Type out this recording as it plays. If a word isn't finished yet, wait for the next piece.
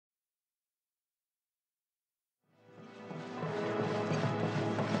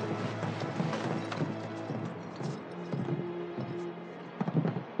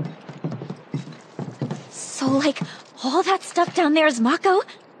So, like, all that stuff down there is Mako?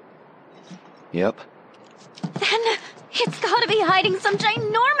 Yep. Then it's gotta be hiding some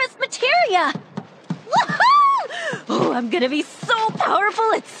ginormous materia! Woohoo! Oh, I'm gonna be so powerful,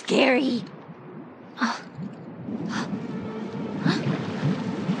 it's scary.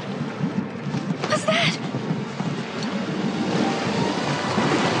 What's that?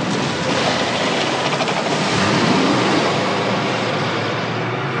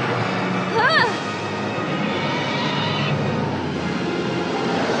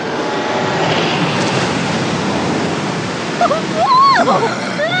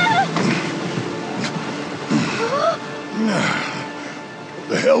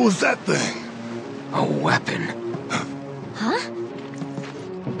 The hell was that thing? A weapon. Huh?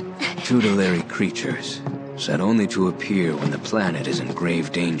 Tutelary creatures, said only to appear when the planet is in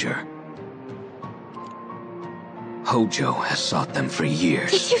grave danger. Hojo has sought them for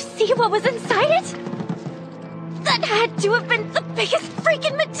years. Did you see what was inside it? That had to have been the biggest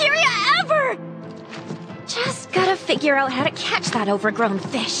freaking materia ever! Just gotta figure out how to catch that overgrown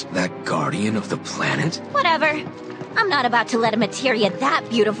fish. That guardian of the planet? Whatever. I'm not about to let a materia that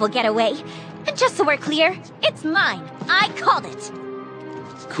beautiful get away. And just so we're clear, it's mine. I called it.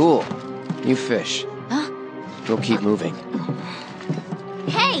 Cool. You fish. Huh? We'll keep moving.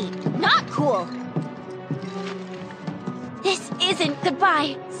 Hey, not cool. This isn't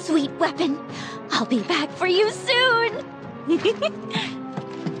goodbye, sweet weapon. I'll be back for you soon.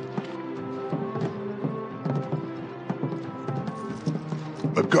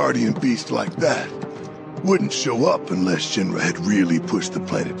 A guardian beast like that wouldn't show up unless Shinra had really pushed the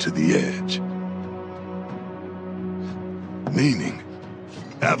planet to the edge. Meaning,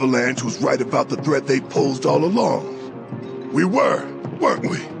 Avalanche was right about the threat they posed all along. We were, weren't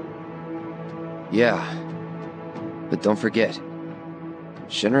we? Yeah. But don't forget,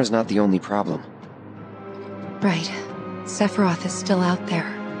 Shinra's not the only problem. Right. Sephiroth is still out there.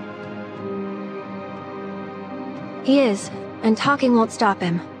 He is, and talking won't stop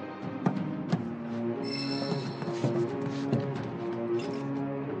him.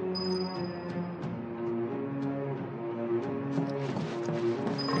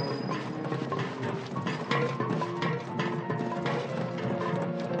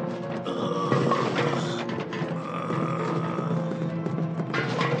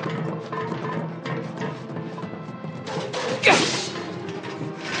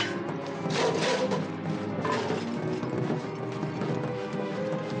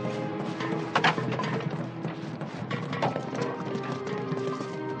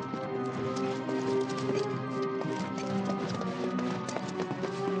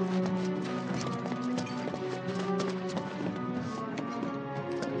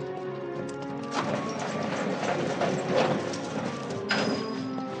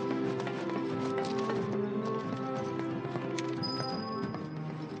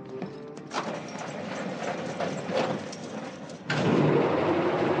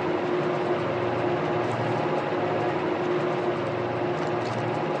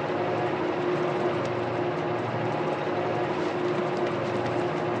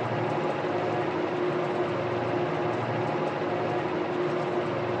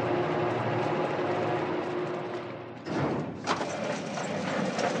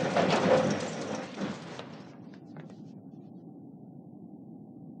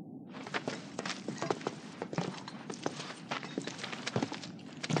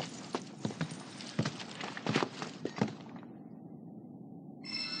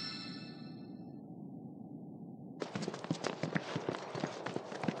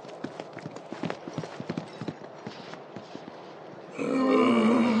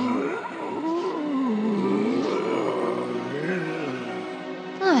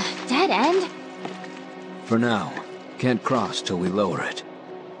 Dead end? For now. Can't cross till we lower it.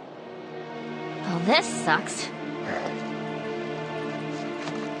 Well, this sucks.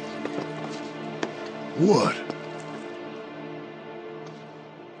 What?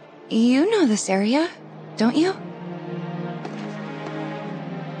 You know this area, don't you?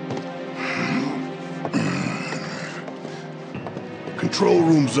 Control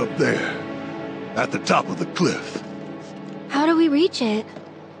room's up there, at the top of the cliff. How do we reach it?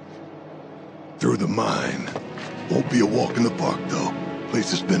 Through the mine. Won't be a walk in the park, though.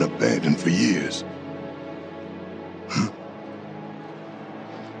 Place has been abandoned for years.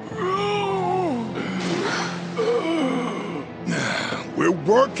 We're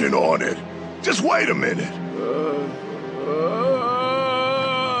working on it. Just wait a minute.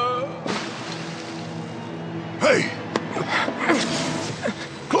 Hey!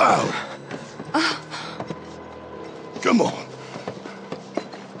 Cloud! Come on.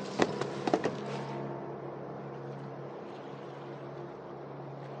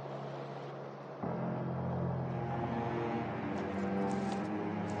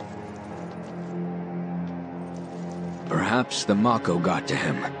 Perhaps the Mako got to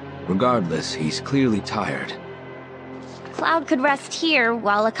him. Regardless, he's clearly tired. Cloud could rest here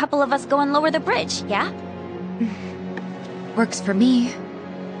while a couple of us go and lower the bridge, yeah? Works for me.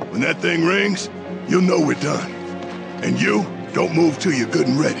 When that thing rings, you'll know we're done. And you, don't move till you're good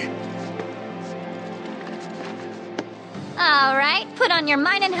and ready. All right, put on your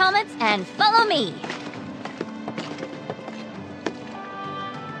mining helmets and follow me.